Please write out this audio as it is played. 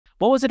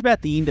What was it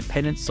about the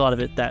independent side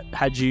of it that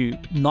had you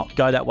not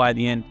go that way in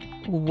the end?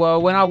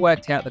 Well, when I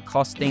worked out the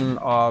costing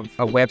of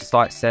a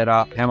website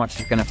setup, how much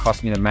it's going to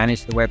cost me to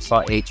manage the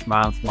website each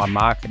month, my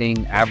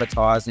marketing,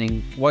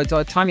 advertising, by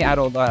the time you add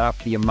all that up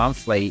for your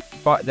monthly,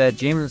 but the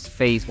gym's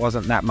fees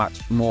wasn't that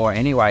much more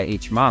anyway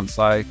each month.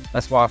 So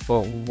that's why I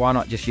thought, why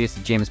not just use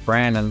the gym's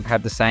brand and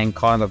have the same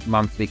kind of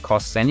monthly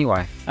costs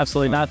anyway?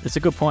 Absolutely not. That's a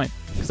good point.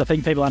 Because I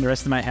think people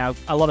underestimate how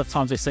a lot of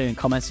times we see in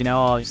comments,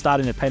 oh, you start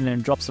independent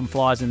and drop some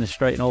flies in the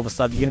street and all of a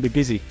sudden you're going to be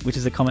busy, which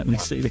is a comment we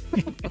see.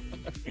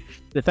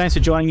 So thanks for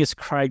joining us,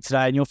 Craig,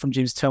 today. And you're from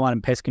Gyms Termite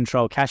and Pest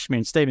Control, Kashmir.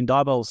 And Stephen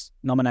Diebell's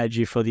nominated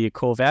you for the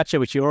Accor voucher,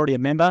 which you're already a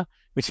member,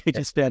 which we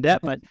just found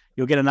out. But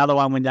you'll get another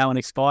one when that one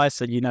expires,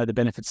 so you know the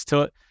benefits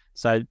to it.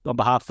 So on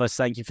behalf of us,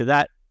 thank you for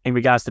that. In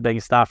regards to being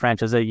a star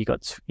franchisee, you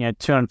got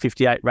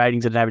 258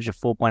 ratings at an average of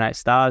 4.8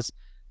 stars.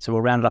 So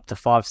we'll round it up to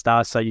 5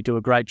 stars. So you do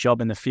a great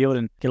job in the field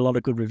and get a lot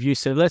of good reviews.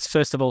 So let's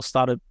first of all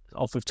start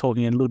off with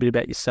talking a little bit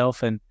about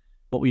yourself and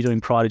what were you doing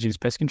prior to Gyms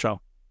Pest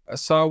Control?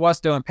 So I was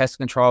doing pest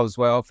control as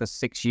well for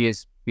 6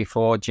 years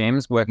before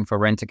Gyms, working for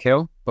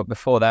Rent-A-Kill. But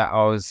before that,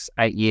 I was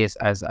 8 years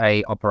as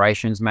a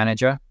operations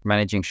manager,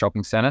 managing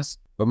shopping centers.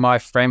 But my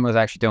friend was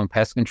actually doing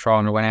pest control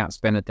and I went out and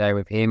spent a day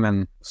with him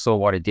and saw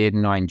what he did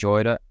and I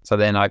enjoyed it. So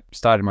then I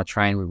started my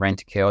training with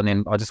Rent-A-Kill and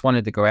then I just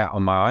wanted to go out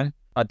on my own.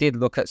 I did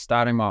look at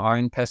starting my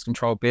own pest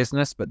control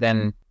business, but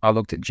then I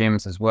looked at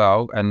Gyms as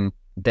well. And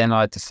then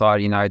I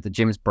decided, the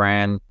Gyms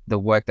brand, the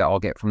work that I'll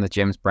get from the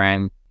Gyms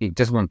brand, it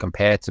just wouldn't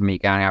compare to me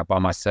going out by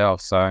myself.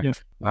 So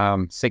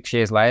 6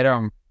 years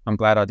later, I'm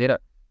glad I did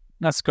it.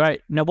 That's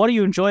great. Now, what do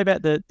you enjoy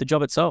about the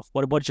job itself?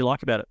 What did you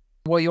like about it?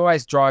 Well, you're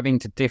always driving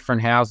to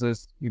different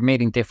houses. You're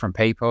meeting different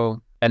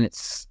people. And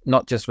it's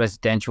not just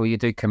residential. You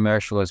do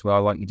commercial as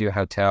well. Like you do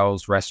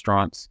hotels,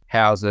 restaurants,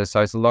 houses.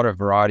 So it's a lot of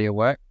variety of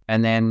work.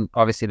 And then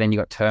obviously then you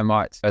got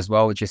termites as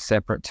well, which is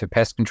separate to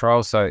pest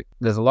control. So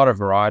there's a lot of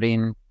variety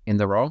in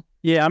the role.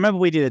 Yeah, I remember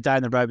we did a day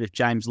on the road with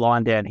James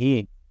Lyon down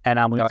here.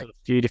 And we went to a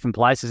few different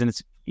places and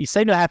you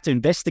seem to have to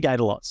investigate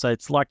a lot. So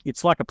it's like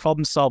a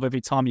problem solve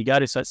every time you go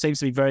to. So it seems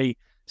to be very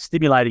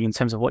stimulating in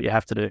terms of what you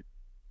have to do.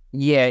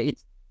 Yeah,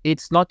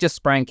 it's not just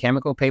spraying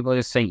chemical. People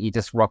just think you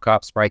just rock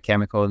up, spray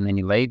chemical, and then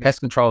you leave. Pest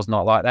control is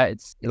not like that.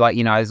 It's like,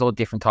 there's all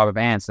different type of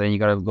ants. So then you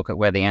got to look at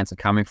where the ants are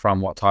coming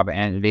from, what type of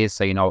ant it is,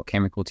 so you know what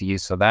chemical to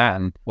use for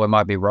that. And what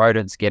might be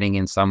rodents getting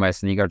in somewhere.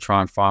 So then you got to try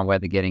and find where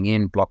they're getting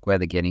in, block where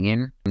they're getting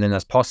in. And then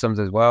there's possums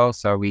as well.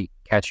 So we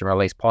catch and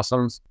release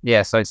possums.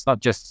 Yeah, so it's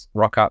not just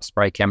rock up,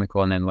 spray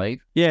chemical, and then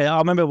leave. Yeah, I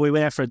remember we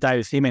went out for a day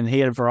with him and he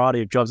had a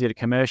variety of jobs. He had a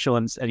commercial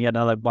and he had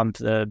another one,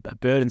 a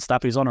bird and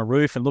stuff. He was on a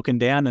roof and looking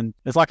down and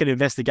it's like an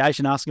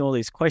investigation, asking all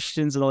these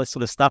questions and all this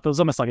sort of stuff. It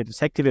was almost like a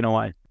detective in a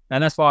way.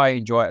 And that's why I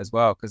enjoy it as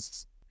well,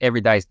 because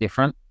every day is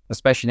different,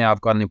 especially now I've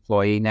got an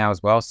employee now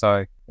as well.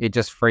 So it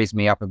just frees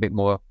me up a bit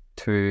more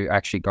to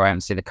actually go out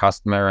and see the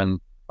customer,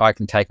 and I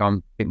can take on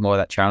a bit more of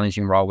that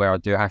challenging role where I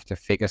do have to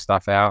figure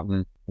stuff out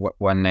and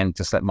then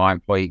just let my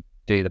employee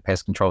do the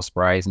pest control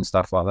sprays and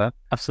stuff like that.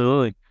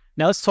 Absolutely.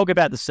 Now let's talk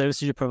about the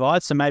services you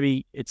provide. So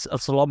maybe it's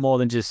a lot more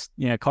than just,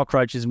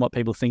 cockroaches and what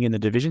people think in the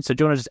division. So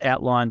do you want to just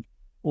outline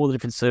all the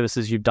different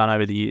services you've done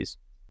over the years?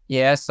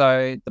 Yeah,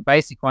 so the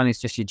basic one is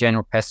just your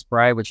general pest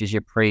spray, which is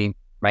your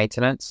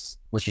pre-maintenance,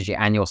 which is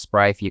your annual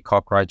spray for your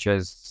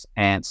cockroaches,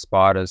 ants,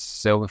 spiders,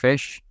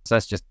 silverfish. So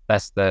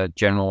that's the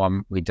general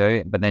one we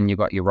do. But then you've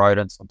got your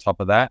rodents on top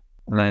of that.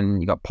 And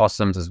then you got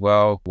possums as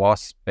well,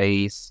 wasps,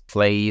 bees,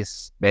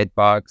 fleas, bed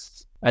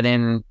bugs. And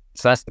then,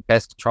 so that's the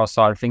pest control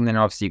side of things. Then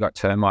obviously you got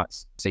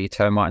termites. So your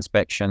termite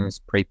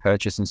inspections,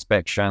 pre-purchase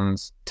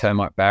inspections,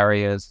 termite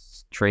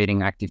barriers,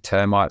 treating active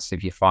termites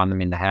if you find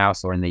them in the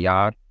house or in the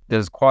yard.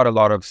 There's quite a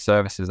lot of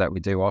services that we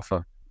do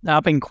offer. Now,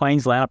 up in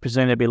Queensland, I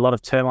presume there'd be a lot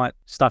of termite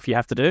stuff you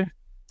have to do?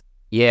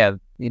 Yeah,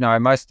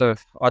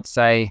 I'd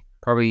say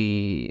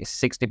probably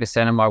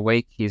 60% of my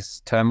week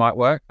is termite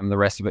work and the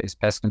rest of it is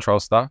pest control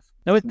stuff.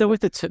 Now with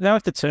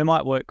the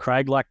termite work,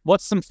 Craig, like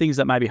what's some things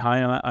that maybe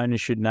homeowners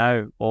should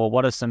know, or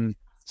what are some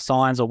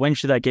signs, or when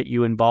should they get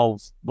you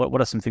involved?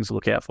 What are some things to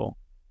look out for?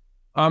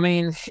 I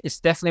mean, it's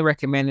definitely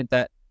recommended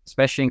that,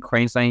 especially in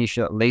Queensland, you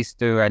should at least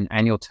do an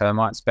annual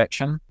termite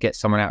inspection, get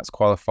someone else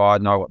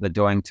qualified, know what they're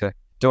doing, to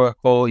do a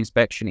full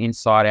inspection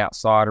inside,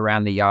 outside,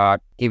 around the yard,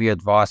 give you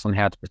advice on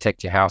how to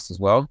protect your house as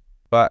well.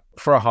 But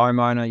for a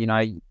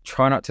homeowner,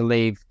 try not to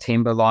leave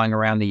timber lying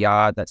around the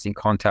yard that's in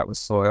contact with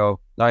soil,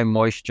 no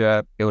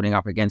moisture building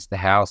up against the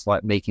house,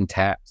 like leaking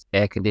taps,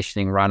 air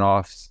conditioning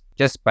runoffs,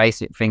 just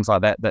basic things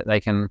like that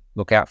they can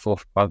look out for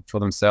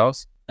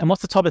themselves. And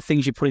what's the type of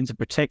things you put in to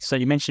protect? So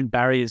you mentioned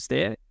barriers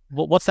there.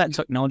 What's that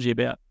technology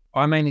about?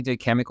 I mainly do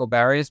chemical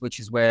barriers, which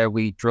is where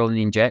we drill and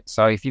inject.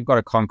 So if you've got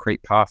a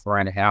concrete path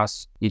around a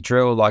house, you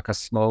drill like a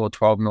small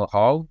 12 mil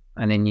hole,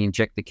 and then you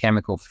inject the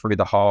chemical through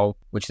the hole,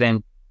 which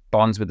then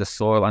bonds with the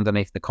soil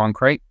underneath the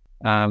concrete.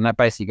 That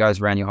basically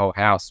goes around your whole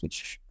house,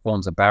 which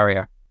forms a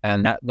barrier.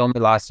 And that normally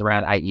lasts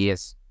around 8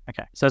 years.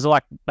 Okay. So it's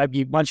like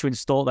maybe once you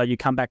install that, you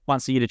come back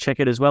once a year to check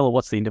it as well, or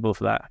what's the interval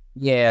for that?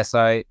 Yeah,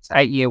 so it's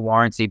 8-year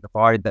warranty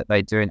provided that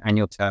they do an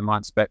annual termite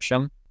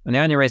inspection. And the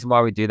only reason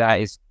why we do that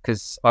is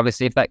because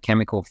obviously if that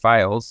chemical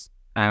fails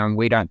and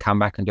we don't come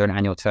back and do an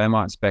annual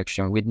termite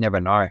inspection, we'd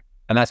never know.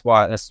 And that's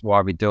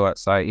why we do it.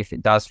 So if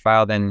it does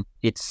fail, then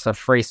it's a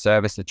free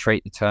service to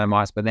treat the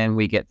termites, but then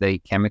we get the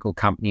chemical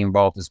company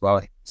involved as well,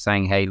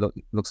 saying, hey, look,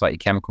 looks like your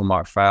chemical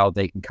might fail.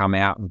 They can come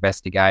out,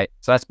 investigate.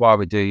 So that's why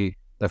we do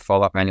the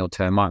follow-up annual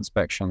termite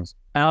inspections.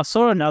 And I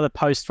saw another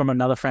post from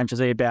another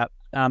franchisee about,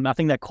 I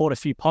think they caught a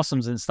few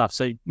possums and stuff.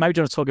 So maybe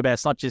you want to talk about,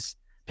 it's not just,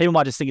 people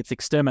might just think it's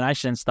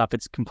extermination and stuff.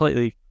 It's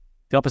completely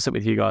the opposite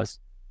with you guys.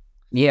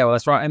 Yeah, well,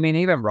 that's right. I mean,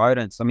 even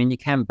rodents. I mean, you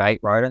can bait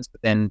rodents,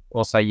 but then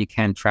also you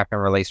can trap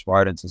and release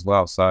rodents as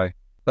well. So,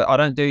 but I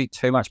don't do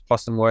too much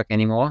possum work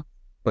anymore.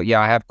 But yeah,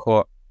 I have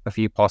caught a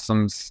few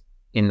possums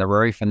in the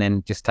roof and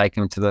then just take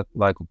them to the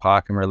local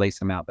park and release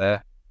them out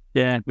there.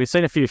 Yeah, we've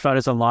seen a few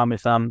photos online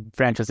with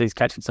franchisees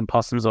catching some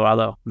possums or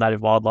other native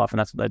wildlife, and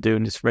that's what they do,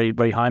 and just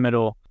rehome it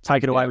or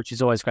take it away, which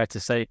is always great to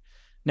see.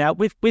 Now,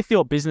 with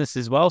your business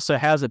as well, so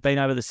how's it been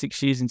over the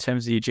 6 years in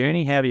terms of your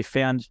journey? How have you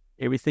found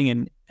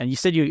everything? And you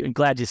said you're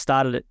glad you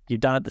started it, you've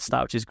done it at the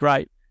start, which is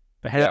great.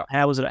 But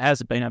how's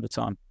it been over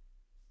time?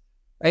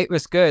 It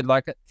was good.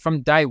 Like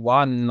from day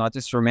one, I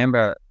just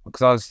remember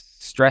because I was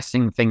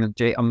stressing things,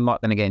 gee, I'm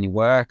not going to get any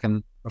work.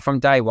 And from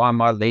day one,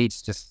 my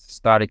leads just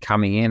started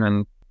coming in,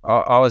 and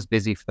I was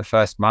busy for the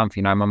first month.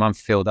 You know, my month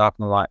filled up,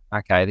 and I'm like,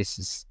 okay, this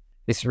is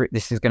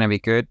going to be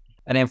good.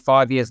 And then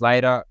 5 years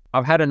later,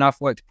 I've had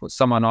enough work to put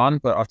someone on,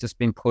 but I've just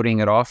been putting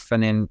it off.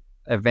 And then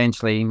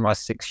eventually, in my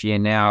 6th year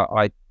now,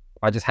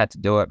 I just had to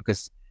do it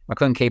because I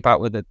couldn't keep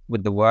up with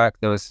the work.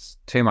 There was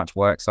too much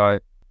work. So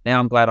now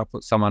I'm glad I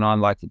put someone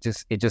on. Like it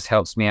just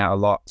helps me out a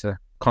lot to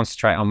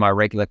concentrate on my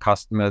regular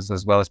customers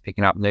as well as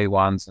picking up new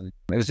ones. And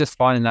it was just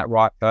finding that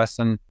right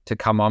person to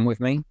come on with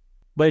me.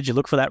 Where did you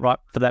look for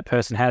that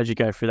person? How did you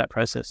go through that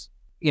process?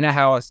 You know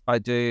how I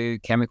do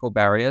chemical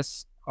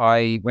barriers?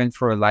 I went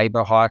for a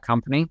labor hire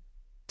company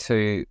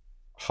to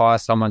hire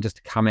someone just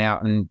to come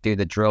out and do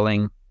the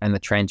drilling and the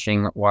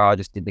trenching while I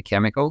just did the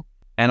chemical.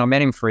 And I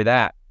met him through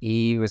that.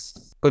 He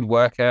was a good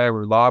worker,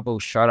 reliable,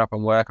 showed up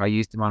on work. I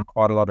used him on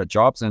quite a lot of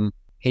jobs, and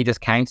he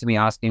just came to me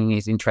asking me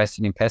he's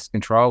interested in pest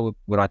control.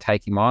 Would I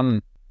take him on?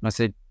 And I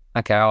said,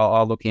 okay,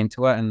 I'll look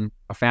into it. And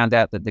I found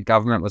out that the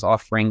government was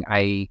offering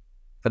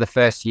for the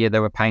first year, they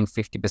were paying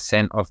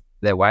 50% of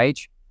their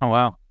wage. Oh,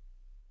 wow.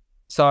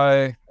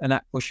 So, and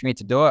that pushed me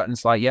to do it. And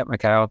it's like, yep,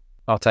 okay,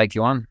 I'll take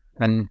you on.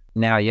 And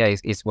now, yeah,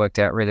 it's worked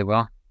out really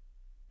well.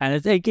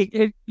 And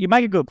you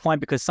make a good point,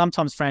 because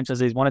sometimes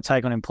franchisees want to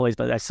take on employees,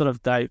 but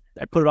they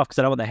put it off because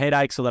they don't want the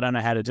headaches or they don't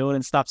know how to do it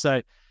and stuff.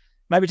 So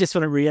maybe just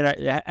want to reiterate,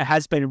 it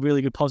has been a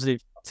really good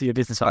positive to your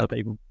business for other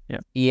people. Yeah.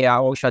 Yeah, I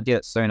wish I did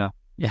it sooner.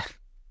 Yeah.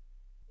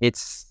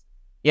 It's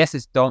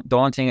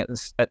daunting at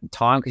the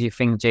time because you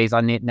think, geez,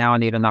 I need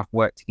enough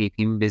work to keep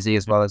him busy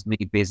as well as me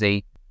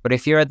busy. But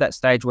if you're at that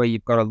stage where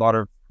you've got a lot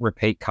of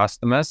repeat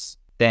customers,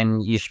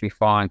 then you should be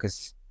fine,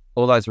 because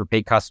all those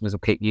repeat customers will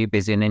keep you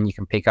busy, and then you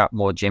can pick up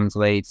more gyms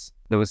leads.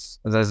 There's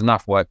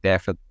enough work there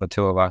for the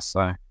two of us.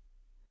 So,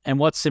 and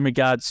what's in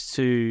regards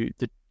to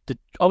the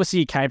obviously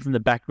you came from the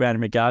background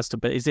in regards to,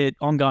 but is there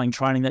ongoing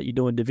training that you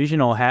do in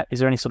division, or is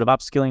there any sort of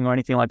upskilling or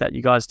anything like that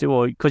you guys do,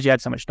 or because you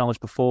had so much knowledge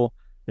before,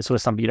 it's sort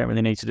of something you don't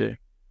really need to do?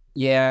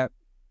 Yeah,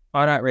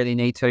 I don't really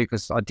need to,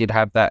 because I did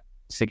have that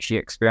 6-year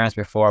experience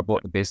before I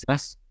bought the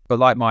business. But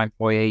like my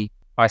employee,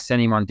 I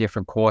send him on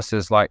different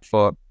courses, like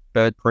for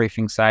bird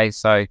proofing, say.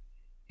 So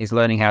he's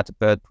learning how to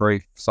bird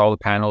proof solar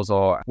panels,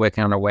 or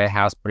working on a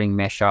warehouse, putting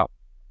mesh up,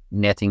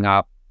 netting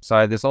up.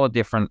 So there's all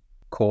different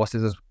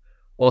courses.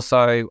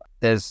 Also,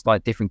 there's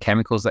like different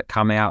chemicals that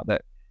come out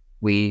that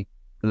we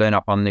learn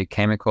up on, new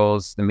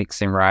chemicals, the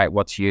mixing rate,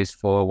 what's used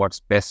for, what's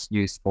best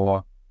used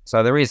for.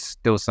 So there is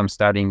still some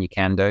studying you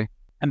can do.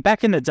 And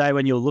back in the day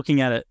when you were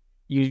looking at it,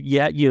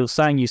 you're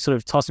saying you sort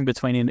of tossing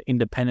between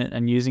independent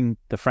and using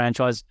the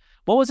franchise.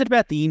 What was it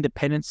about the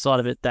independent side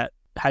of it that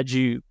had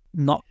you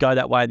not go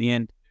that way at the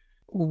end?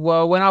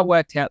 Well, when I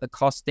worked out the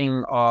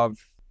costing of,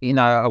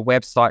 a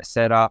website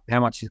setup, how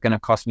much it's going to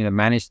cost me to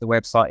manage the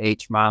website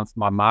each month,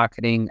 my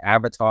marketing,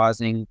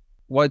 advertising,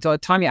 by the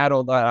time you add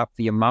all that up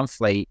for your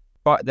monthly,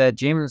 but the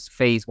gym's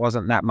fees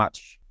wasn't that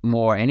much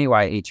more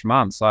anyway each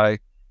month. So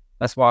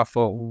that's why I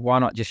thought, why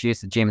not just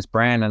use the gym's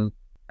brand and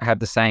have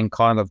the same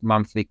kind of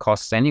monthly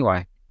costs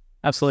anyway?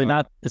 Absolutely.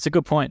 No, it's a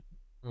good point.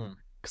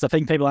 Because I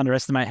think people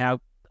underestimate how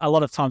a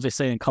lot of times we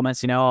see in comments,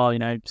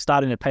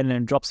 start independent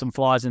and drop some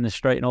flies in the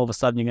street, and all of a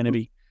sudden you're going to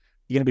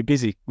be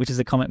busy, which is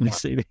a comment we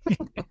see.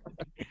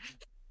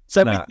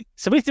 So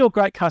with your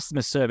great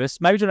customer service,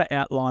 maybe do to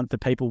outline for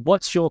people,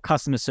 what's your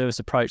customer service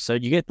approach? So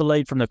you get the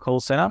lead from the call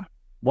center.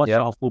 What's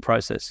your full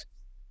process?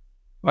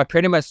 I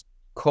pretty much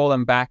call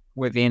them back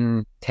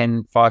within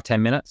 10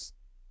 minutes.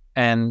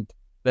 And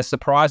they're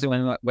surprised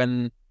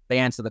when they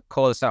answer the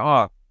call. They say,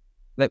 I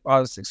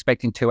was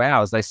expecting 2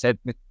 hours. They said,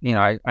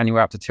 only we're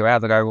up to 2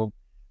 hours. I go, well,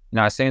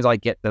 as soon as I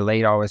get the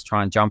lead, I always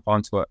try and jump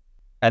onto it.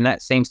 And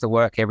that seems to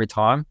work every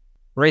time.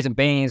 Reason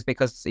being is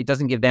because it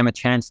doesn't give them a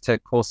chance to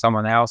call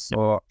someone else,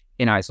 or,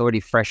 it's already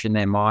fresh in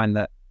their mind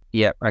that,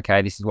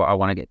 okay, this is what I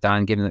want to get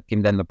done,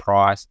 give them the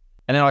price.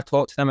 And then I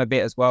talk to them a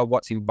bit as well,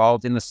 what's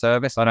involved in the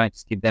service. I don't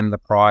just give them the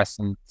price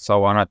and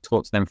so on. I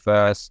talk to them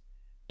first,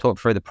 talk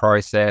through the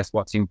process,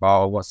 what's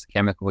involved, what's the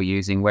chemical we're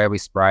using, where we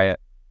spray it.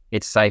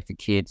 It's safe for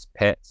kids,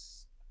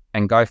 pets,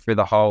 and go through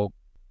the whole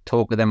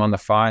talk with them on the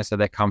phone so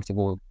they're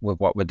comfortable with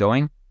what we're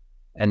doing.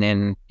 And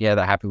then, yeah,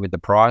 they're happy with the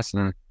price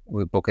and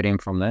we book it in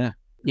from there.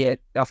 Yeah,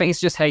 I think it's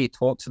just how you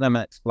talk to them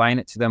and explain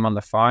it to them on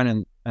the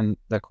phone and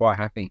they're quite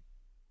happy.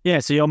 Yeah,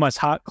 so you're almost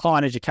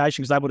client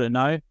education because they wouldn't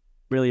know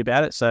really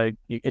about it. So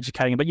you're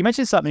educating them. But you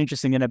mentioned something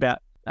interesting then about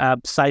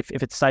safe,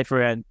 if it's safe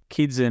around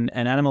kids and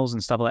animals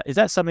and stuff like that. Is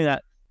that something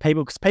that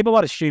because people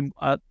might assume,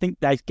 I think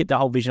they get the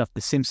whole vision off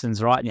The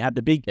Simpsons, right? And you have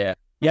the big,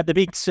 you have the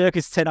big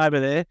circus tent over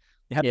there,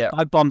 you have the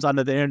bug bombs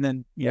under there, and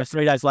then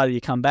 3 days later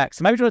you come back.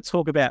 So maybe we'll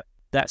talk about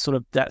that sort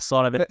of that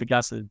side of it, the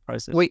gusset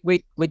process.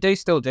 We do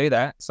still do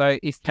that. So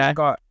if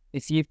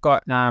you've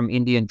got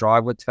Indian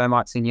drywood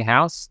termites in your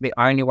house, the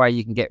only way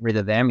you can get rid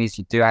of them is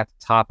you do have to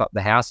tarp up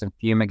the house and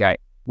fumigate.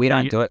 We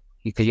don't do it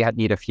because you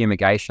need a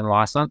fumigation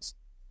license.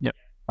 Yep.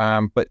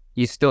 But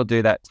you still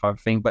do that type of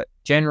thing. But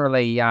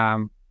generally,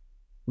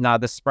 no,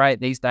 the spray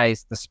these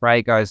days, the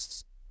spray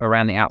goes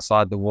around the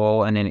outside of the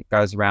wall and then it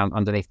goes around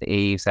underneath the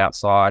eaves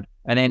outside.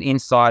 And then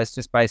inside, it's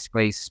just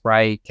basically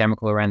spray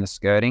chemical around the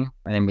skirting.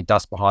 And then we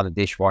dust behind the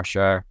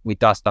dishwasher. We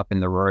dust up in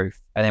the roof.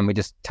 And then we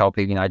just tell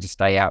people, just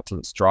stay out till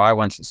it's dry.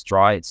 Once it's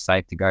dry, it's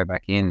safe to go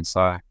back in.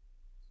 So,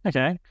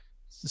 okay.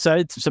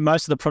 So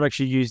most of the products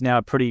you use now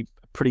are pretty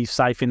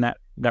safe in that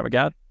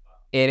regard?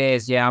 It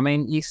is, yeah. I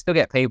mean, you still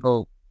get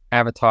people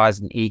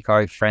advertising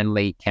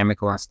eco-friendly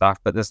chemical and stuff,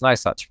 but there's no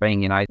such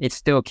thing, It's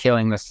still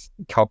killing the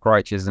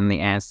cockroaches and the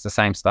ants, the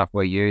same stuff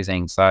we're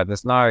using. So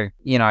there's no,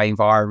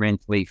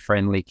 environmentally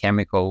friendly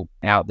chemical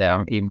out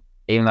there, even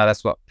though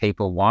that's what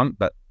people want.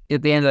 But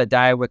at the end of the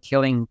day, we're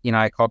killing,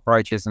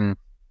 cockroaches and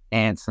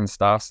ants and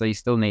stuff. So you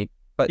still need...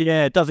 But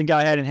yeah, it doesn't go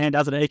hand in hand,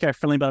 does it?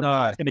 Eco-friendly, but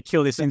no, it's going to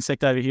kill this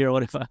insect over here or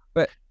whatever.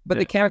 But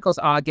the chemicals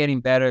are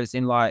getting better, as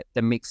in like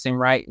the mixing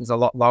rate is a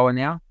lot lower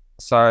now.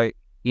 So,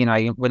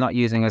 we're not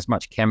using as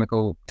much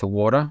chemical to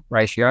water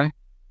ratio.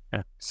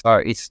 Yeah. So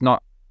it's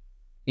not,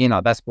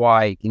 that's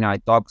why,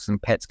 dogs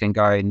and pets can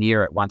go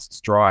near it once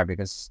it's dry,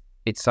 because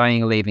it's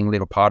only leaving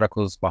little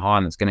particles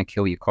behind that's going to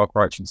kill your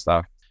cockroach and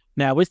stuff.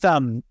 Now with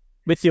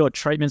your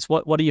treatments,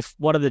 what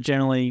are the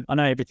generally, I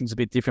know everything's a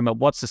bit different, but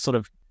what's the sort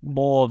of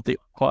more of the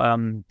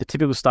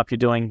typical stuff you're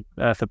doing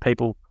for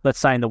people, let's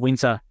say in the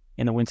winter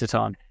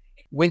time?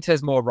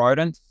 Winter's more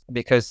rodents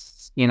because,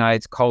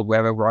 it's cold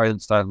weather.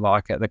 Rodents don't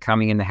like it. They're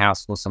coming in the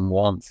house for some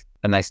warmth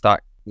and they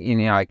start,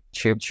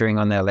 chewing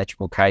on their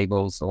electrical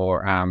cables,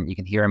 or you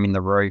can hear them in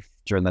the roof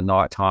during the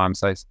night time.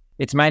 So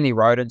it's mainly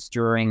rodents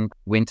during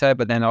winter,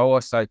 but then I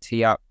also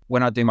tee up,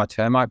 when I do my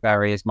termite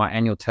barriers, my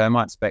annual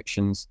termite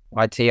inspections,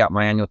 I tee up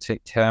my annual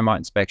termite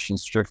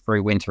inspections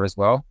through winter as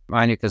well,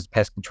 only because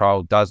pest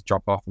control does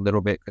drop off a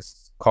little bit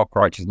because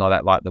cockroach is not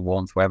that like the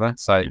warmth weather.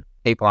 So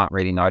people aren't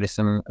really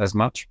noticing as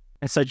much.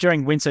 And so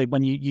during winter,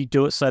 when you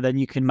do it, so then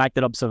you can make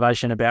that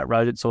observation about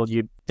rodents, or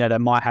they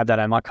might have that,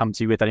 and might come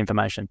to you with that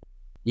information.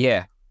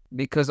 Yeah,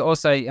 because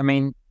also, I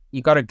mean,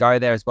 you got to go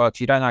there as well,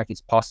 because you don't know if it's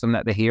possum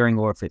that they're hearing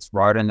or if it's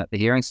rodent that they're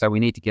hearing. So we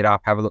need to get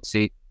up, have a look,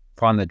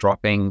 find the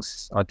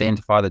droppings,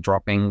 identify the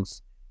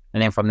droppings,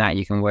 and then from that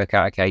you can work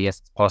out, okay,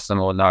 yes, it's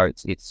possum, or no,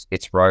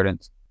 it's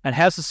rodent. And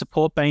how's the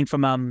support been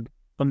from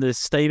the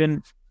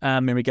Stephen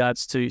in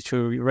regards to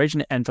your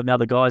region, and from the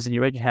other guys in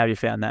your region? How have you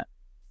found that?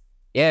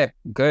 Yeah,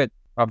 good.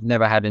 I've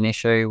never had an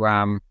issue.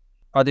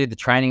 I do the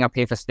training up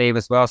here for Steve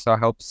as well, so I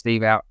help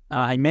Steve out.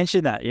 He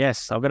mentioned that,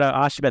 yes. I've got to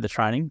ask you about the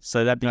training,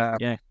 so that'd be,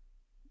 yeah.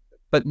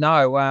 But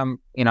no,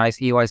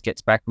 he always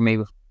gets back with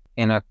me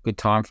in a good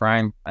time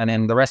frame. And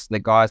then the rest of the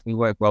guys, we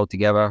work well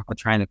together. I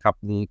train a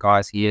couple of the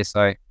guys here,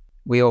 so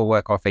we all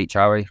work off each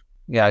other.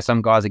 Yeah,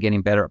 some guys are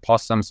getting better at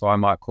possums, so I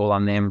might call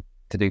on them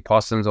to do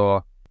possums,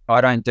 or I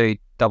don't do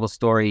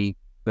double-story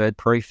bird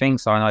proofing,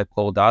 so I know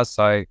Paul does.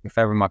 So if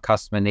ever my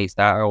customer needs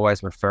that, I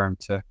always refer them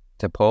to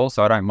Paul.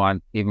 So I don't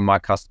mind even my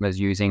customers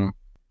using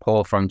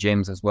Paul from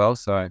gyms as well.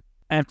 So,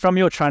 and from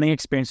your training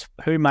experience,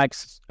 who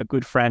makes a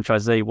good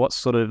franchisee? What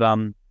sort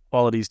of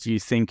qualities do you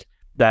think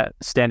that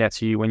stand out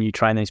to you when you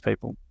train these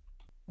people?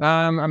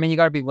 I mean, you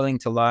got to be willing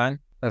to learn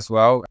as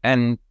well,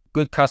 and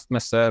good customer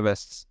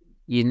service.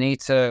 You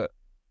need to,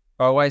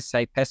 I always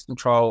say pest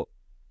control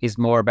is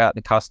more about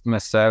the customer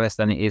service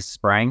than it is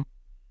spraying,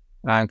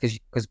 because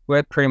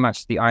we're pretty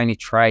much the only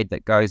trade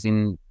that goes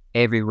in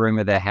every room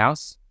of their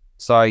house.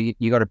 So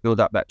you got to build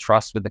up that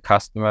trust with the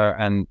customer,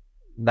 and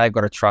they've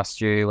got to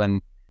trust you.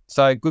 And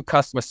so good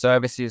customer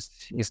service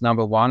is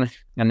number one.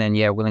 And then,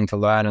 willing to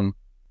learn. And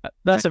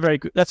that's a very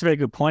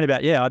good point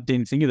about, I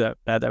didn't think of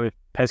that with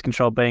pest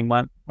control being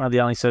one of the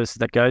only services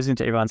that goes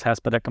into everyone's house,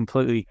 but that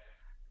completely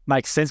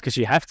makes sense because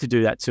you have to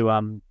do that to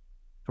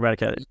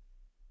eradicate it.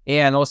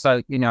 Yeah. And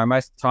also,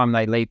 most of the time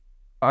they leave,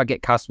 I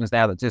get customers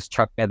now that just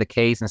chuck me the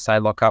keys and say,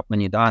 lock up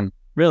when you're done.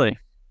 Really?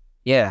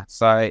 Yeah.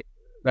 So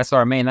that's what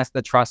I mean. That's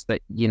the trust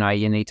that, you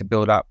need to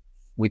build up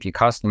with your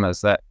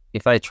customers, that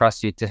if they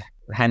trust you to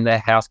hand their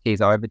house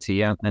keys over to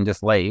you and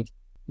just leave,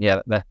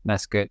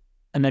 that's good.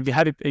 And have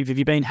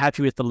you been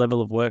happy with the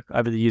level of work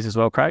over the years as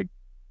well, Craig?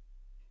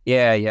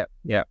 Yeah,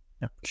 Yeah.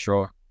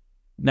 sure.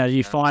 Now,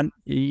 you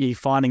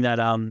finding that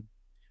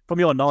from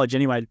your knowledge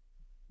anyway,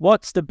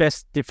 what's the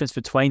best difference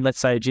between, let's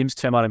say, Jim's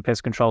termite and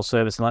pest control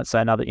service and let's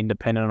say another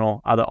independent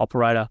or other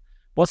operator?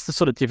 What's the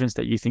sort of difference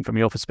that you think from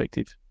your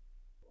perspective?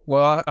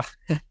 Well,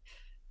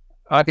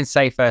 I can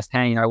say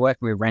firsthand,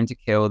 working with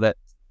Rentokil, that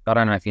I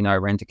don't know if you know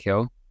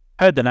Rentokil.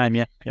 Heard the name,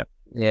 yeah. Yep.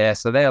 Yeah,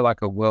 so they're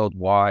like a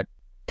worldwide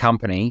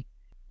company.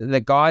 The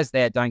guys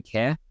there don't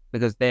care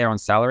because they're on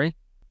salary.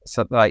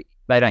 So like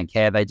they don't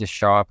care. They just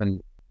show up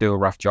and do a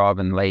rough job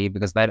and leave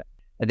because at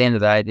the end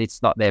of the day,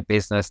 it's not their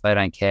business. They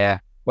don't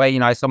care.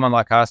 Where, someone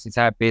like us, it's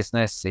our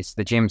business. It's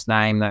the gym's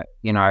name that,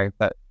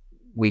 that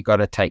we got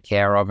to take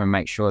care of and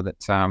make sure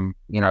that,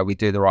 we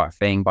do the right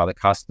thing by the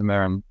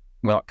customer and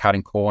we're not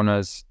cutting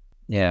corners.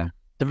 Yeah.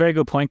 It's a very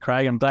good point,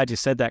 Craig. I'm glad you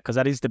said that because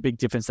that is the big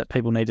difference that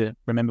people need to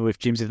remember with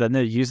gyms if they've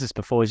never used this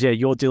before is,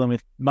 you're dealing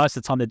with, most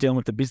of the time they're dealing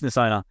with the business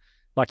owner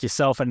like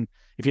yourself. And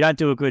if you don't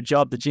do a good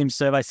job, the gym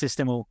survey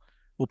system will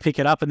pick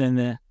it up and then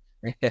the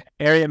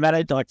area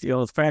manager, like the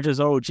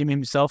franchisor or gym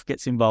himself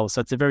gets involved.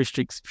 So it's a very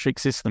strict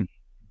system.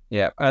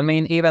 Yeah. I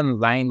mean, even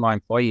Lane, my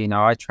employee,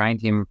 I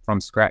trained him from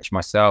scratch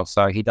myself.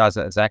 So he does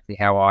it exactly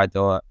how I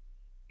do it.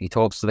 He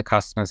talks to the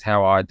customers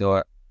how I do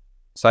it.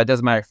 So it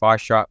doesn't matter if I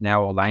show up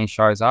now or Lane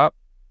shows up,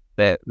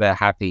 they're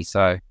happy.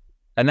 So,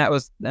 and that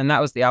was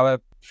the other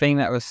thing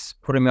that was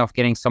putting me off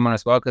getting someone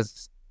as well.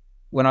 Because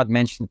when I'd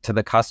mentioned to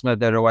the customer,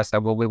 they'd always say,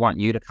 well, we want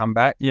you to come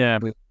back. Yeah.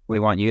 We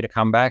want you to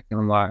come back. And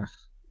I'm like,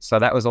 so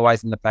that was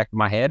always in the back of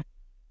my head.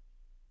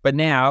 But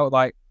now,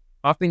 like,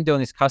 I've been doing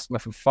this customer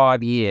for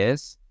 5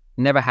 years,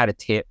 never had a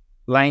tip.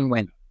 Lane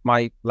went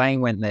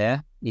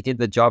there. He did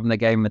the job and they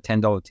gave him a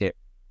 $10 tip.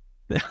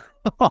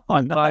 Oh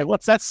no! Like,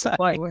 what's that say?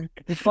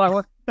 It's like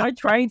what, I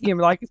trained him.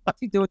 Like, what's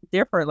he doing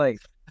differently?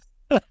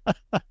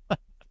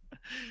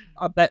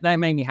 That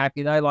made me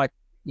happy though. Like,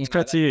 it's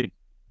great to you.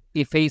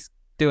 If he's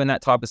doing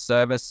that type of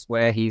service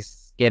where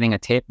he's getting a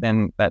tip,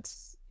 then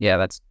that's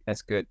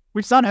good.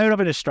 Which is unheard of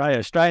in Australia.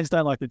 Australians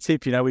don't like the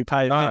tip. We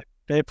pay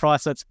their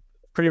price. That's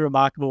pretty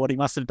remarkable what he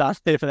must have done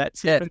there for that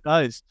tip. Who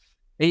knows?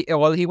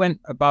 He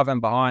went above and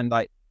behind.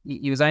 Like,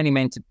 he was only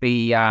meant to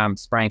be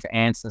spraying for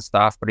ants and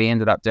stuff, but he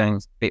ended up doing a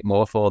bit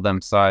more for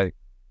them. So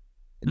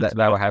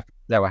they were happy.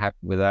 They were happy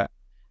with that.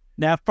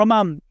 Now,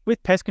 from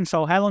with pest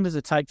control, how long does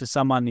it take for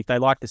someone, if they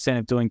like the scent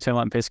of doing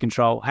termite and pest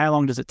control, how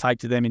long does it take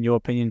to them, in your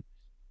opinion,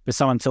 for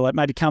someone to like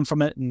maybe come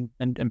from it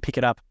and pick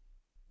it up?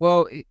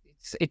 Well,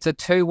 it's a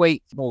 2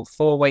 week or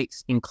 4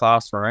 weeks in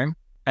classroom,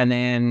 and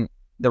then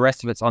the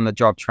rest of it's on the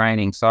job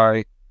training.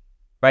 So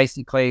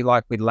basically,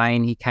 like with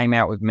Lane, he came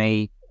out with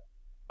me.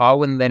 I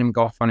wouldn't let him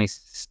go off on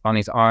his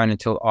own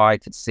until I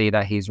could see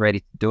that he's ready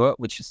to do it,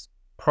 which is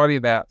probably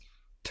about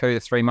 2 to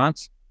 3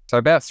 months. So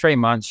about 3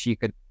 months, you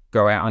could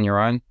go out on your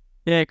own.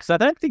 Yeah, because I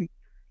don't think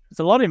there's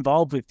a lot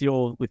involved with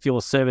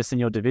your service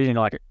and your division.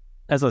 Like,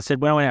 as I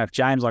said, when I went out with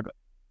James, like,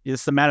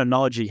 just the amount of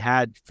knowledge he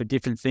had for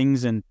different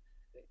things and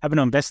having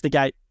to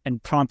investigate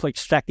and try and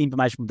extract the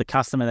information from the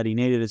customer that he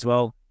needed as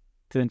well.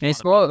 And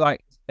it's more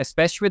like,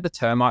 especially with the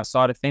termite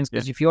side of things,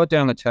 because if you're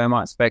doing a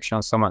termite inspection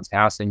on someone's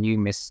house and you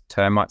miss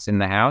termites in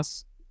their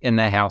house,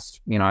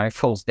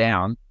 falls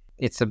down,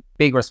 it's a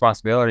big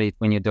responsibility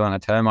when you're doing a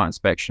termite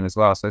inspection as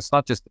well. So it's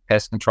not just the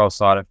pest control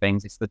side of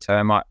things, it's the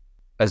termite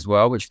as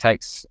well, which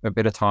takes a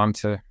bit of time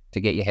to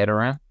get your head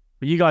around.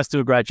 Well, you guys do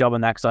a great job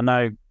on that, because I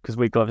know, because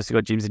we've obviously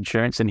got Jim's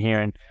Insurance in here,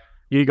 and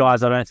you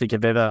guys, I don't think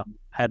have ever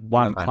had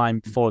one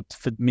claim for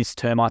missed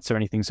termites or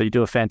anything. So you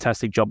do a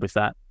fantastic job with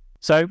that.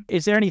 So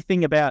is there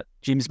anything about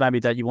Jim's maybe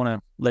that you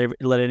want to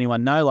let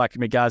anyone know, like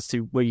in regards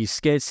to were you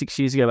scared 6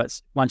 years ago,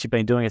 but once you've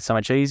been doing it so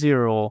much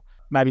easier, or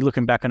maybe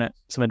looking back on it,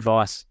 some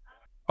advice?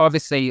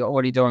 Obviously,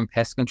 already doing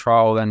pest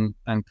control and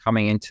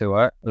coming into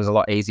it was a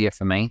lot easier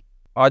for me.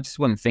 I just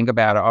wouldn't think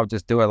about it. I'll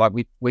just do it. Like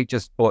we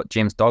just bought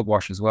Jim's dog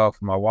wash as well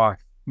for my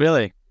wife.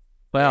 Really?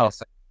 Wow. Yeah,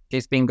 so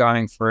she's been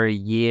going for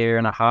 1.5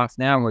 years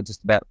now, and we're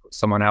just about to put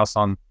someone else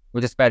on.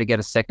 We're just about to get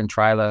a second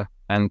trailer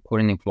and put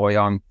an employee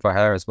on for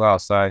her as well.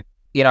 So,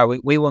 we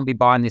wouldn't be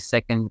buying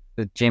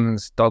the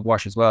Jim's dog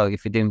wash as well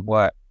if it didn't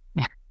work.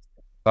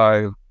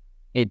 So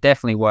it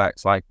definitely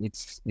works. Like,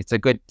 it's a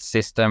good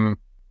system.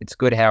 It's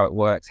good how it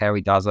works, how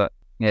he does it.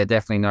 Yeah,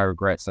 definitely no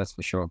regrets, that's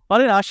for sure. I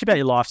didn't ask you about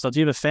your lifestyle. Do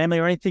you have a family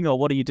or anything, or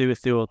what do you do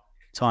with your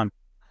time?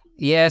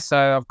 Yeah,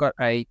 so I've got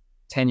a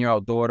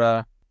 10-year-old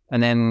daughter,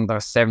 and then the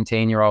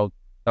 17-year-old,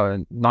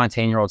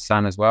 19-year-old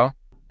son as well.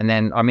 And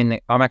then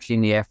I'm actually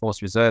in the Air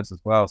Force Reserves as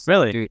well. So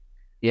really?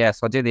 So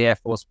I do the Air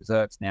Force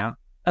Reserves now.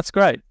 That's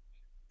great.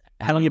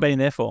 How long have you been in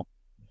there for?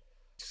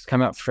 Just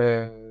come up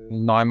for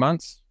 9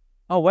 months.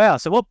 Oh, wow.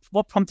 So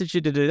what prompted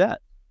you to do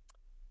that?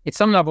 It's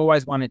something I've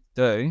always wanted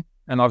to do.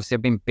 And obviously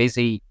I've been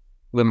busy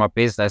with my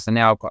business, and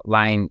now I've got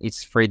Lane.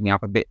 It's freed me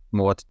up a bit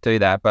more to do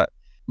that. But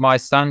my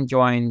son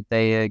joined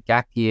the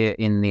gap year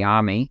in the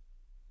Army,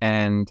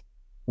 and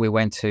we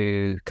went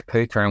to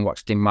Kapuka and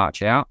watched him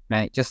march out.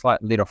 And it just like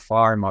lit a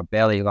fire in my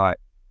belly, like,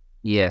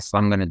 yes,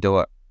 I'm going to do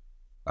it.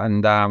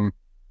 And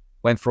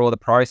went through all the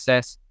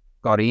process.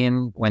 got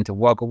in, went to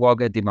Wagga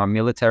Wagga, did my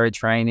military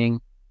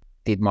training,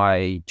 did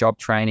my job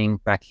training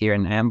back here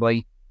in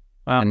Ambley.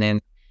 Wow. And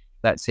then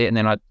that's it. And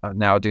then I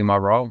now do my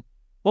role.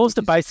 What was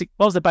the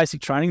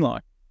basic training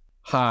like?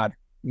 Hard.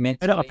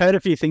 Mentally. I've heard a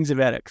few things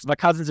about it because my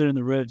cousins are in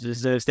the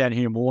reserves down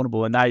here in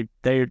Warrnambool, and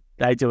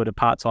they do it a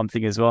part-time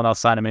thing as well. And I was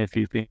saying to me a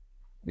few things.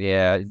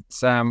 Yeah,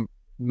 it's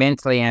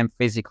mentally and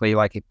physically,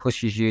 like it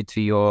pushes you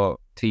to your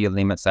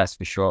limits, that's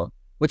for sure.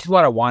 Which is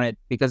what I wanted,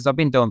 because I've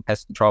been doing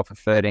pest control for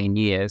 13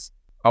 years.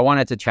 I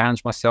wanted to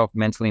challenge myself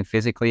mentally and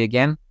physically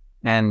again,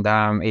 and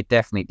it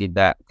definitely did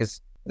that.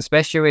 Because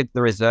especially with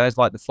the reserves,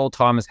 like the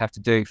full-timers have to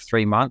do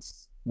 3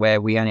 months, where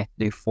we only have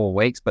to do 4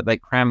 weeks, but they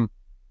cram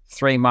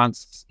 3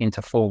 months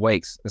into 4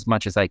 weeks as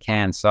much as they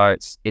can. So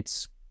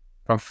it's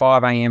from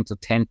 5 a.m. to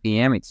 10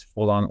 p.m. It's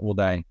full on all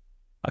day.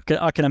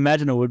 I can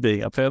imagine it would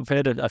be. I've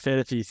heard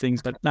a few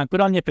things, but no, good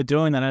on you for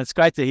doing that. And it's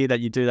great to hear that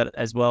you do that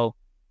as well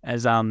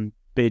as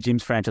be a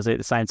Jim's franchisee at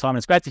the same time. And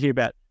it's great to hear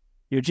about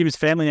your Jim's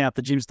family now,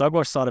 the Jim's dog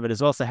wash side of it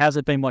as well. So how's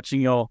it been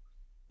watching your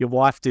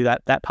wife do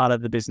that part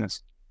of the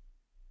business?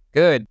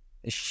 Good.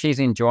 She's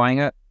enjoying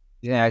it.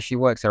 Yeah, she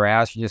works her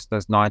hours. She just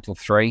does 9 till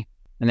 3.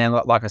 And then,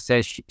 like I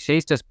said,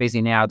 she's just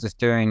busy now just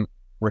doing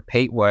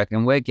repeat work.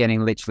 And we're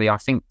getting literally, I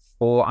think,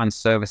 4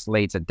 unserviced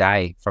leads a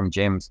day from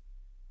Jim's.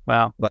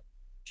 Wow. But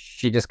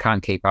she just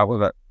can't keep up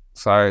with it.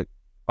 So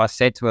I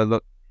said to her,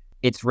 look,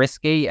 it's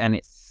risky and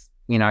it's,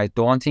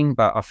 daunting,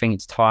 but I think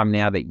it's time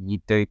now that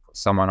you do put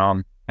someone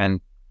on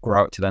and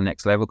grow it to the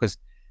next level. Because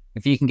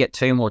if you can get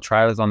 2 more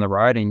trailers on the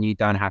road and you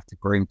don't have to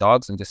groom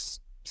dogs and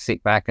just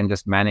sit back and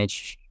just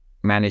manage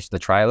the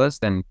trailers,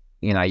 then,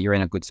 you're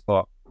in a good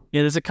spot.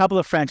 Yeah, there's a couple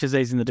of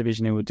franchisees in the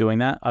division who were doing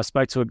that. I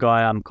spoke to a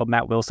guy called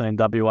Matt Wilson in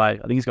WA. I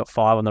think he's got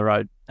 5 on the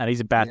road, and he's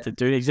about to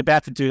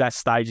do that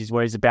stage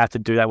where he's about to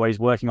do that, where he's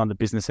working on the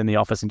business in the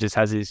office and just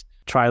has his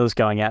trailers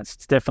going out.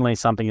 It's definitely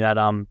something that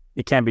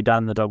it can be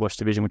done in the dog wash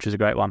division, which is a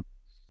great one.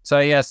 So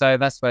yeah, so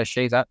that's where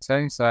she's at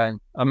too. So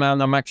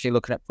I'm actually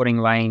looking at putting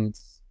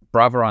Lane's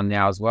brother on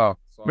now as well.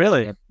 So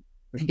really?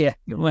 Yeah.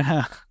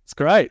 Wow, it's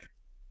great.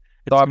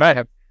 So I may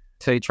have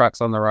 2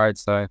 trucks on the road.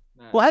 So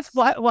has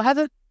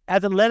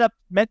it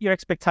met your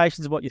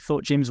expectations of what you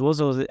thought Jim's was,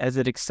 or has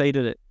it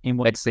exceeded it in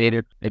what?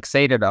 Exceeded.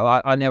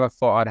 I never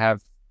thought I'd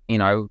have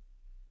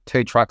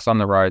 2 trucks on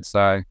the road.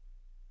 So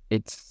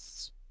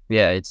it's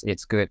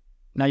good.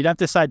 Now, you don't have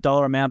to say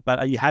dollar amount, but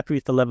are you happy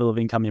with the level of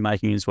income you're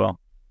making as well?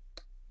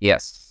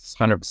 Yes,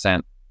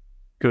 100%.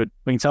 Good.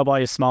 We can tell by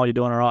your smile you're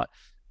doing all right.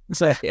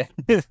 So yeah,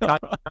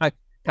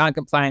 can't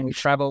complain. We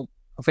travel.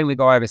 I think we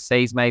go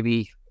overseas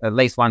maybe at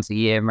least once a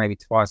year, maybe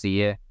twice a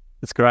year.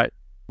 That's great.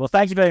 Well,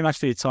 thank you very much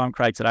for your time,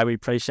 Craig, today. We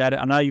appreciate it.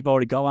 I know you've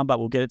already got one, but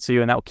we'll get it to you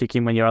and that will kick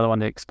in when your other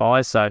one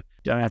expires. So you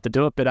don't have to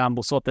do it, but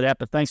we'll sort that out.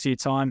 But thanks for your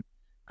time,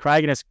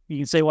 Craig. And you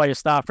can see why you're a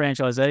star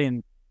franchisee,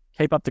 and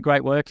keep up the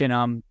great work.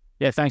 And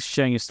thanks for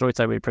sharing your story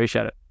today. We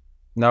appreciate it.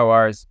 No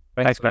worries.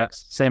 Thanks, Craig.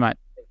 See you, mate.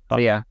 Bye.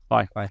 Yeah.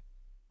 Bye.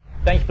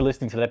 Thank you for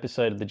listening to the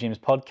episode of the Gyms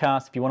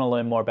podcast. If you want to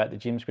learn more about the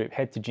Gyms Group,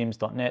 head to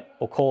gyms.net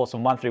or call us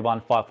on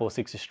 131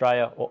 546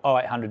 Australia or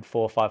 0800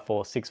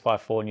 454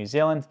 654 New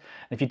Zealand.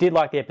 And if you did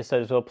like the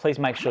episode as well, please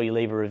make sure you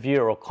leave a review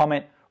or a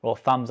comment or a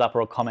thumbs up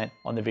or a comment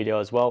on the video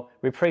as well.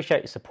 We appreciate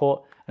your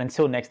support. And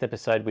until next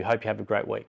episode, we hope you have a great week.